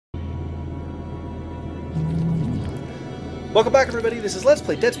Welcome back, everybody. This is Let's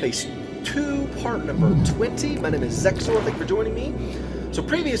Play Dead Space 2, part number 20. My name is Xexor. Thank you for joining me. So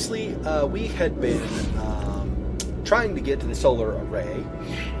previously, we had been trying to get to the solar array,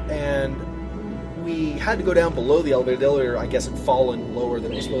 and we had to go down below the elevator. The elevator, I guess, had fallen lower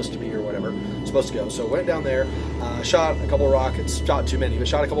than it was supposed to be, or whatever it was supposed to go. So went down there, shot a couple of rockets, shot too many, but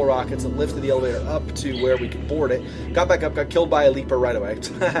shot a couple of rockets and lifted the elevator up to where we could board it. Got back up, got killed by a leaper right away.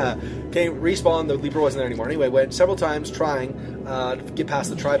 Respawned, the leaper wasn't there anymore. Anyway, went several times trying to get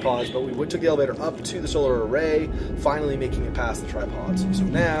past the tripods, but we took the elevator up to the solar array, finally making it past the tripods. So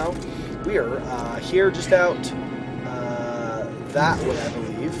now we are here just out that way, I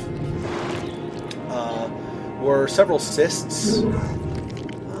believe. Were several cysts, and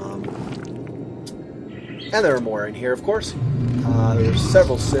there are more in here, of course. There were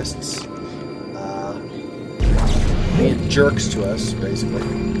several cysts being jerks to us, basically.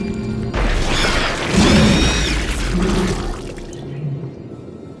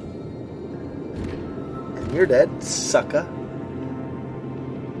 And you're dead, sucker.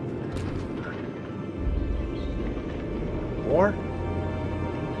 More?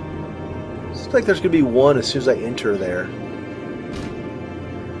 Seems like there's going to be one as soon as I enter there.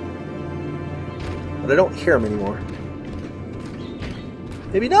 But I don't hear him anymore.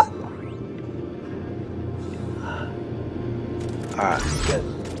 Maybe not? Alright, good.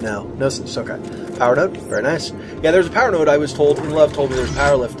 No, it's okay. Power node, very nice. Yeah, there's a power node. I was told, Love told me there's a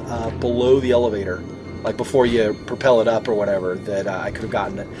power lift below the elevator. Like before you propel it up or whatever, that I could have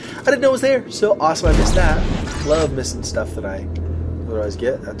gotten it. I didn't know it was there, so awesome I missed that. Love missing stuff that I otherwise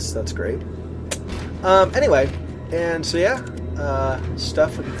get. That's great. Anyway, and so yeah,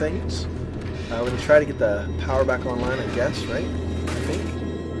 stuff and things. We're going to try to get the power back online, I guess, right? I think.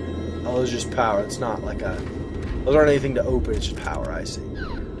 Oh, it's just power. It's not like a... Those aren't anything to open, it's just power, I see.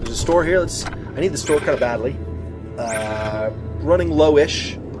 There's a store here. I need the store kind of badly. Running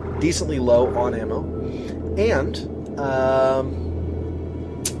low-ish. Decently low on ammo. And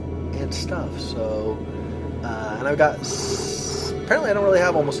stuff, so... and I've got... Apparently I don't really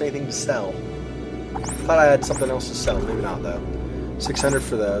have almost anything to sell. Thought I had something else to sell. Maybe not, though. 600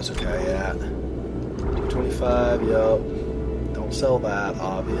 for those. Okay, yeah. 225, yup. Don't sell that,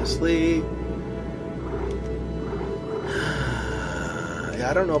 obviously. Yeah,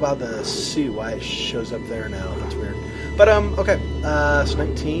 I don't know about the suit, why it shows up there now. That's weird. But, okay. It's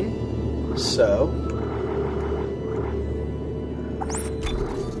 19. So.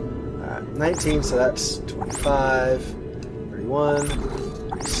 Alright, 19, so that's 25, 31,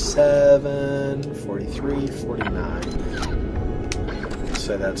 47, 43, 49.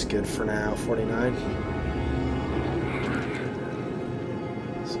 So that's good for now, 49.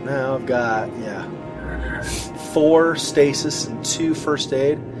 So now I've got, yeah, 4 stasis and 2 first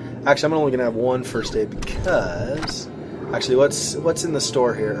aid. Actually, I'm only going to have 1 first aid because... Actually, what's in the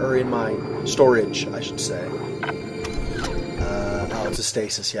store here? Or in my storage, I should say. Oh, it's a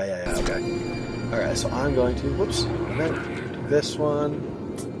stasis. Yeah, okay. Alright, so I'm going to... Whoops. Do this one.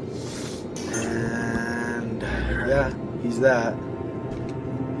 And... Yeah, he's that.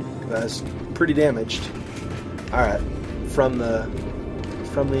 That's pretty damaged. Alright. From the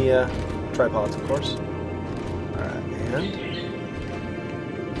tripods, of course. Alright, and...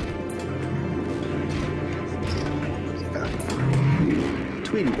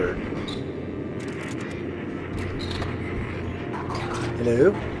 Tweety bird.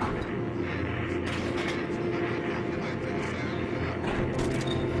 Hello?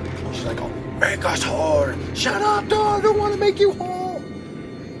 She's like, oh, make us whole! Shut up, dog! I don't want to make you whole!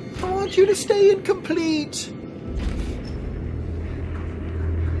 I want you to stay incomplete!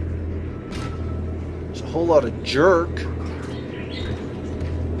 There's a whole lot of jerk.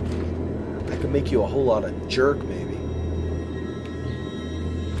 I can make you a whole lot of jerk, maybe.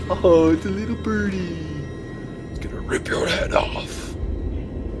 Oh, it's a little birdie. It's gonna rip your head off.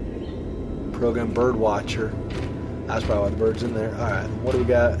 Program bird watcher. That's probably why the bird's in there. Alright, what do we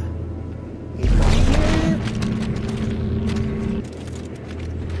got?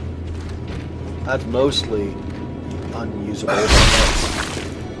 That's mostly unusable.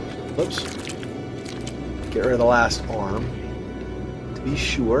 Whoops. Get rid of the last arm. To be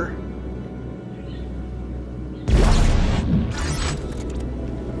sure.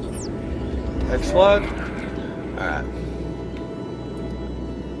 Text log. Alright.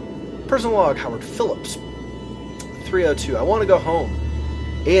 Personal log, Howard Phillips. 302. I want to go home.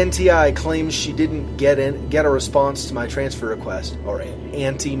 ANTI claims she didn't get a response to my transfer request. Or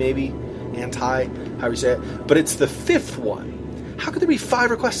anti, maybe. Anti, however you say it. But it's the 5th one. How could there be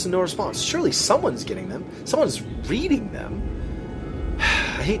 5 requests and no response? Surely someone's getting them. Someone's reading them.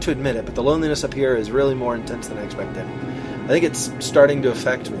 I hate to admit it, but the loneliness up here is really more intense than I expected. think it's starting to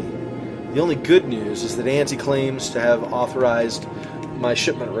affect me. The only good news is that Auntie claims to have authorized my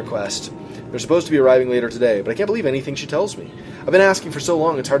shipment request. They're supposed to be arriving later today, but I can't believe anything she tells me. I've been asking for so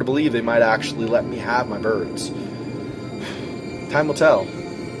long, it's hard to believe they might actually let me have my birds. Time will tell.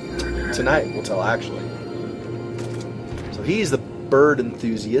 Tonight will tell, actually. So he's the bird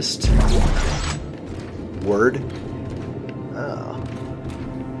enthusiast. Word. Oh.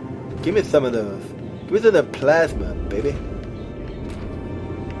 Give me some of the plasma, baby.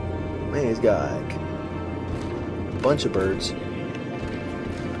 Man, he's got like a bunch of birds.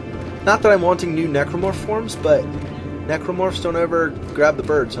 Not that I'm wanting new necromorph forms, but necromorphs don't ever grab the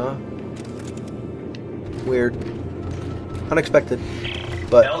birds, huh? Weird. Unexpected.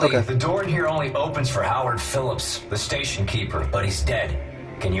 But, Ellie, okay. the door in here only opens for Howard Phillips, the station keeper, but he's dead.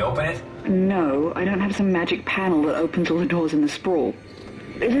 Can you open it? No, I don't have some magic panel that opens all the doors in the Sprawl.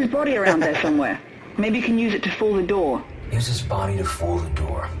 Is his body around there somewhere? Maybe you can use it to fool the door. Use his body to fool the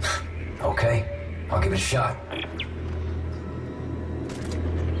door. Okay, I'll give it a shot.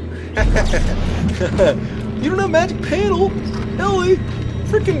 You don't have a magic panel? Ellie!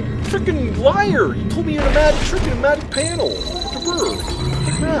 Freaking liar! You told me you had a magic trick and a magic panel.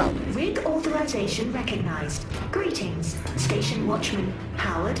 Crap. Rig authorization recognized. Greetings, Station Watchman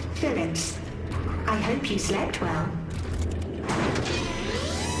Howard Phillips. I hope you slept well.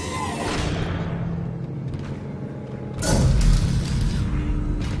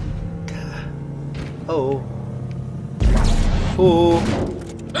 Oh. Oh.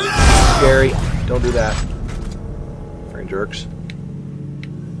 Scary. Don't do that. Freaking jerks.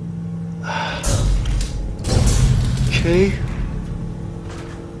 Okay.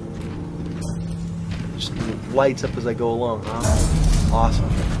 Just lights up as I go along, huh? Awesome.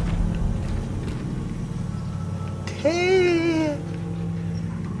 Hey.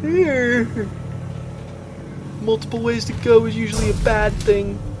 Here. Multiple ways to go is usually a bad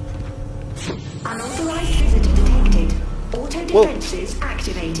thing. Unauthorized visitor detected. Auto defenses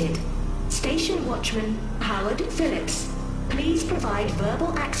activated. Station Watchman Howard Phillips. Please provide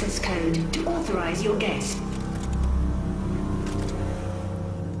verbal access code to authorize your guest.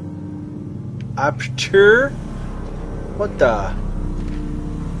 Aperture? What the?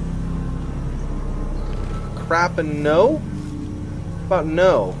 Crap and no? What about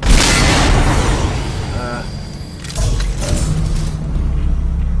no?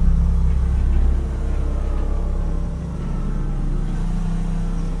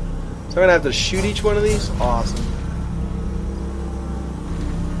 So I'm gonna have to shoot each one of these? Awesome.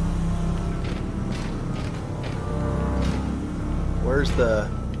 Where's the...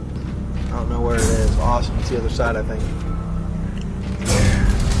 I don't know where it is. Awesome. It's the other side, I think.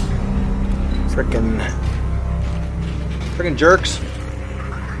 Frickin' jerks.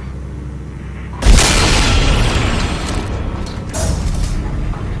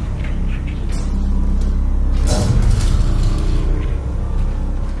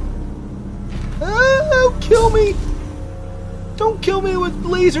 Kill me! Don't kill me with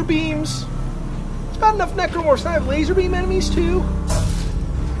laser beams! It's bad enough necromorphs, I have laser beam enemies too!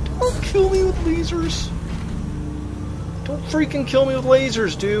 Don't kill me with lasers! Don't freaking kill me with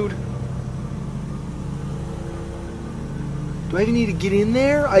lasers, dude! Do I even need to get in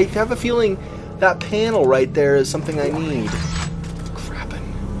there? I have a feeling that panel right there is something I need.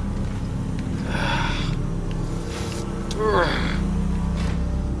 Crappin'.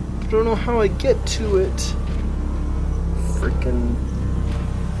 I don't know how I get to it. Freaking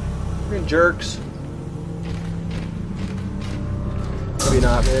jerks. Maybe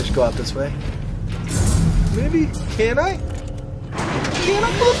not. Maybe I should go out this way. Maybe. Can I? Can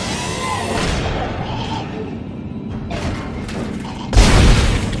I?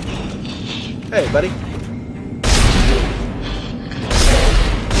 Hey, buddy.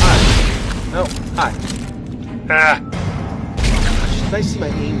 Hi. No. Hi. Ah. Gosh, it's nice to see my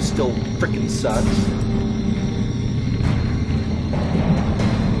aim still freaking sucks.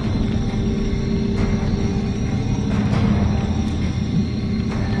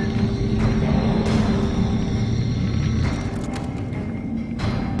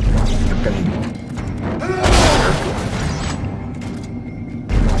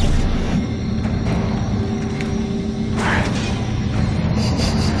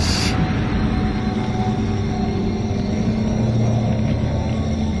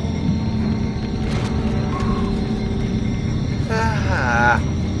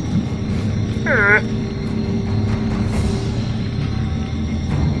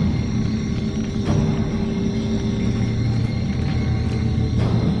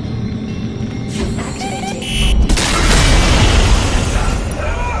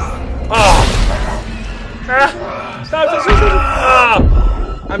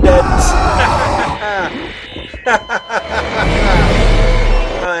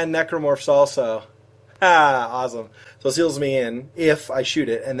 And necromorphs also. Ah, awesome. So it seals me in if I shoot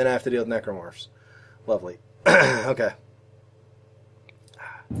it, and then I have to deal with necromorphs. Lovely. Okay.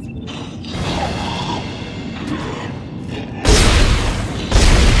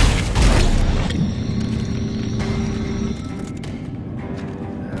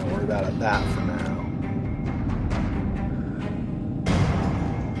 Don't worry about that for now.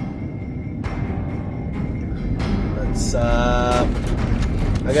 Let's,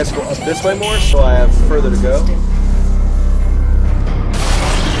 I guess go up this way more, so I have further to go.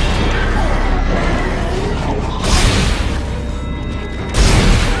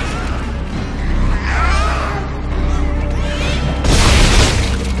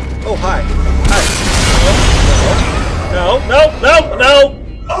 Oh, hi. Hi. No, no, no, no!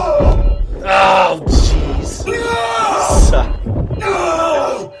 Oh, jeez. Suck.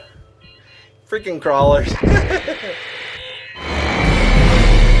 Freaking crawlers.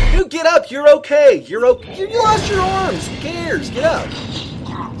 Dude, get up! You're okay! You're okay. You lost your arms! Who cares? Get up!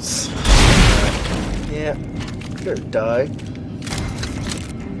 Yeah. You better die.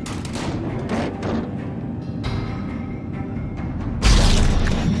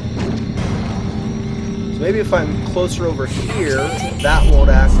 So maybe if I'm closer over here, that won't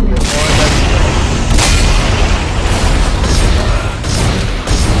activate.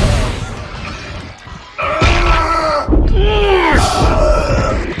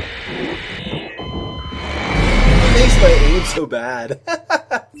 Makes my aim so bad.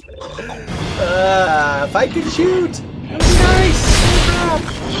 If I could shoot, it would be nice.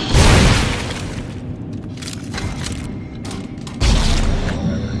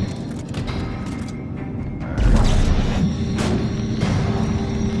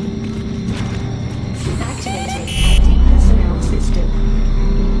 Activating anti-personnel system.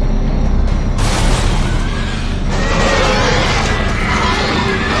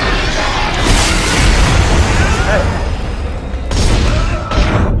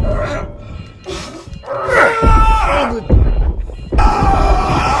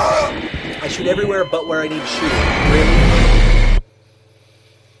 I shoot everywhere but where I need to shoot. Really?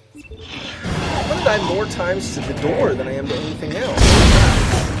 I'm gonna die more times to the door than I am to anything else.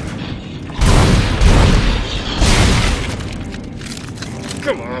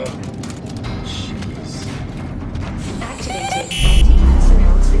 Come on. Jeez. Activating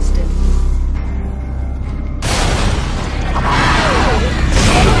anti-personnel system.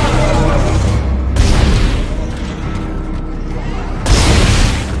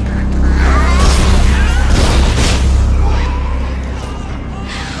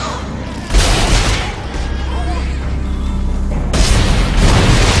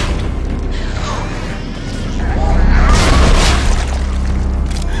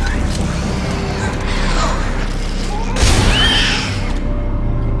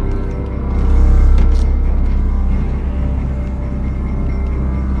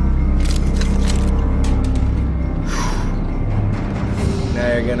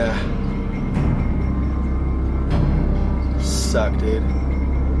 Suck, dude.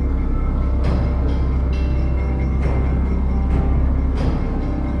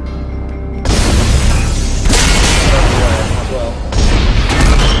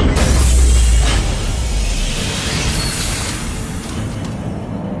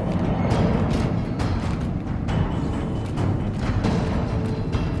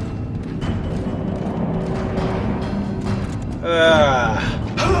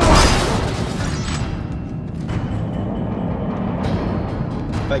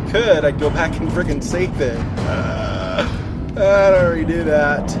 If I could, I'd go back and friggin' save it. I don't redo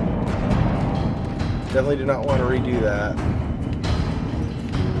that. Definitely do not want to redo that.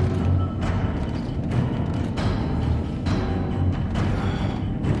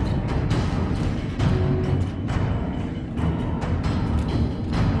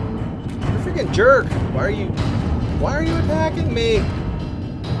 You're a freaking jerk. Why are you attacking me?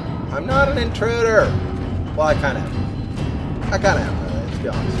 I'm not an intruder. Well, I kind of am. Let's be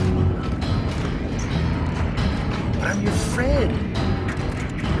honest. But I'm your friend.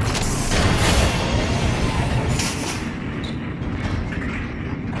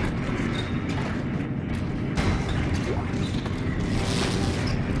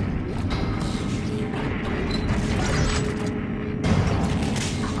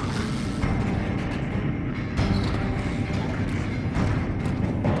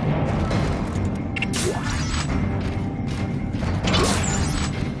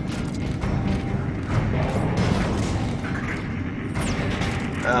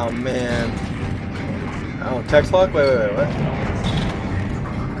 Oh man. Oh, text lock? Wait, what?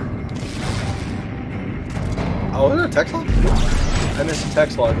 Oh, is there a text log? I missed a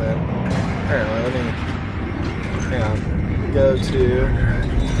text log, man. Apparently, let me... Hang on. Go to...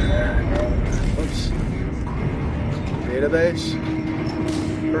 Whoops. Database.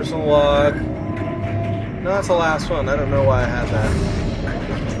 Personal log. No, that's the last one. I don't know why I had that.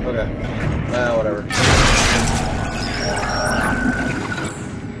 Okay. Well, whatever.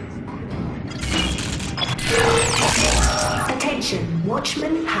 Attention,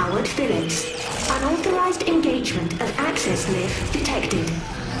 Watchman Howard Phillips. Unauthorized engagement of access lift detected.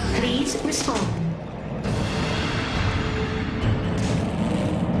 Please respond.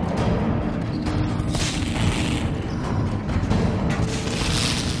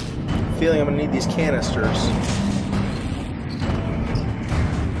 Feeling I'm gonna need these canisters.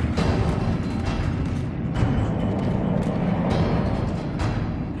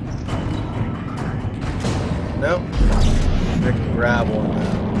 No? I can grab one now.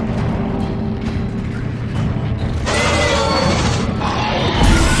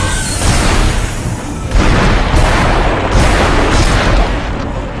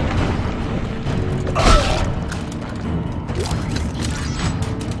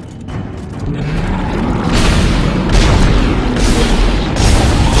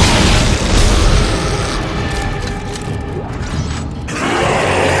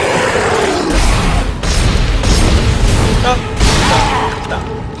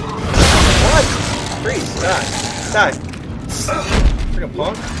 Die. Freaking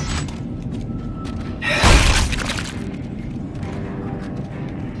punk.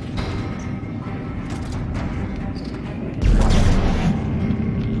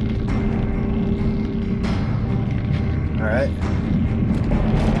 Alright.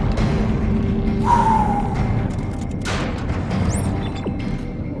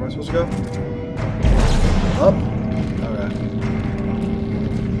 Where am I supposed to go? Up? Okay.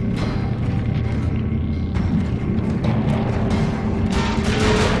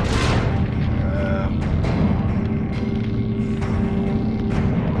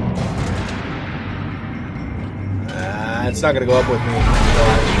 It's not going to go up with me.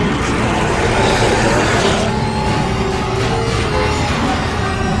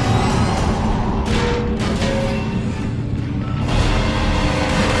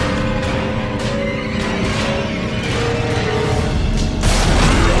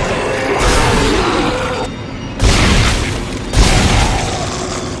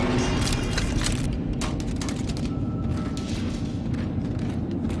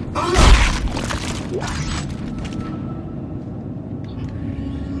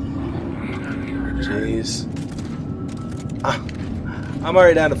 Jeez. I'm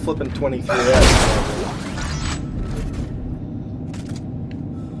already down to flipping 23.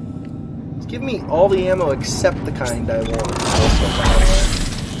 Give me all the ammo except the kind I want. Also, by the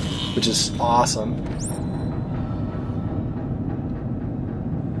way, which is awesome.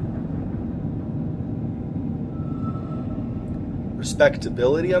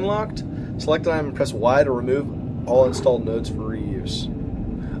 Respectability unlocked. Select an item and press Y to remove all installed nodes for reuse.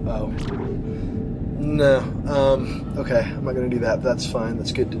 Oh. No. Okay, I'm not going to do that, but that's fine.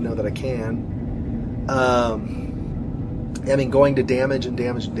 That's good to know that I can. I mean, going to damage and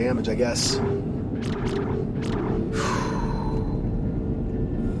damage and damage, I guess.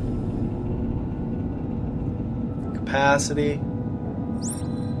 Capacity.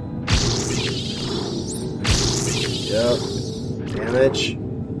 Yep. Damage.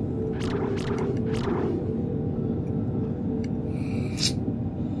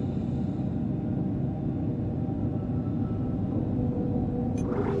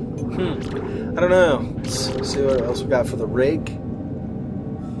 I don't know. Let's see what else we got for the rig.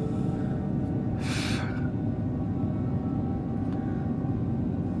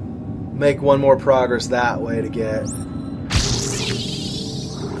 Make one more progress that way to get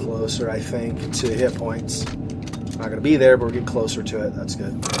closer, I think, to hit points. Not going to be there, but we're getting closer to it. That's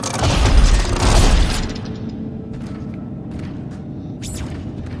good.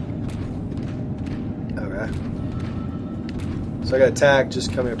 Okay. So I got attack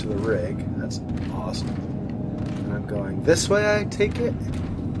just coming up to the rig. That's awesome. And I'm going this way, I take it.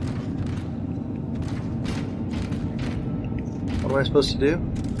 What am I supposed to do?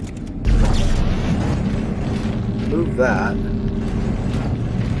 Move that.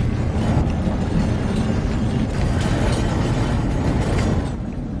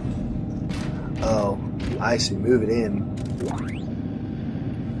 Oh, I see. Move it in.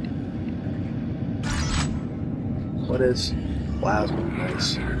 What is plasma?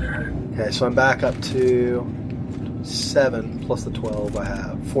 Nice. Okay, so I'm back up to 7 plus the 12 I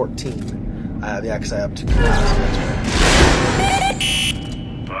have. 14. I have, yeah, because I have 2 classes.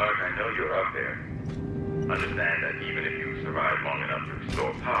 Mark, I know you're up there. Understand that even if you survive long enough to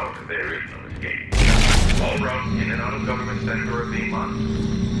restore power, there is no escape. All routes in and out of government center are being monitored.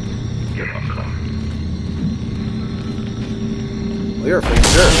 Give us luck. We are pretty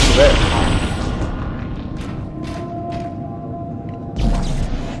sure it's there.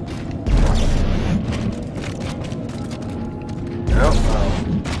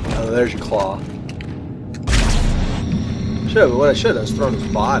 Oh, there's your claw. What I should have is thrown his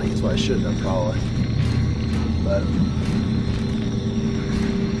body. Is what I should have done, probably. But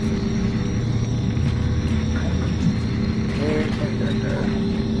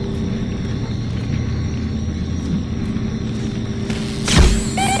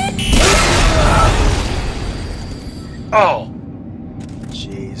oh,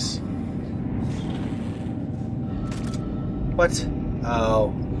 jeez. What?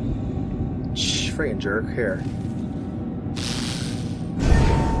 Oh, freaking jerk! Here.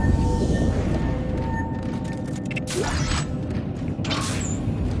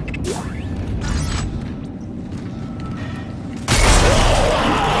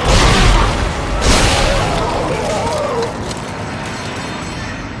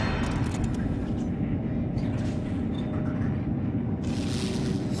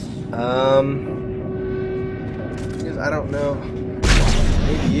 Because I don't know.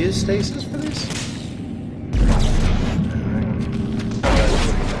 Maybe use stasis for this?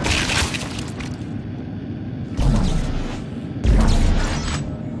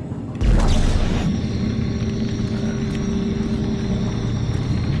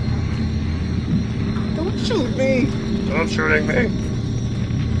 Don't shoot me! Don't shooting me!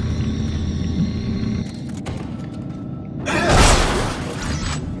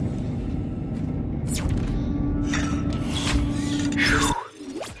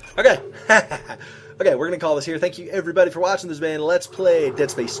 Okay. Okay, we're going to call this here. Thank you, everybody, for watching. This has been Let's Play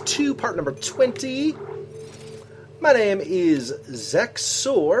Dead Space 2, part number 20. My name is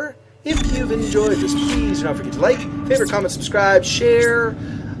Xexor. If you've enjoyed this, please do not forget to like, favorite, comment, subscribe, share.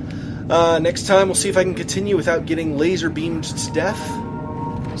 Next time, we'll see if I can continue without getting laser beamed to death.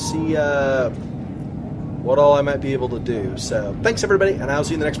 See what all I might be able to do. So, thanks, everybody, and I'll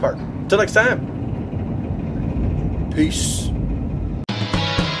see you in the next part. Until next time. Peace.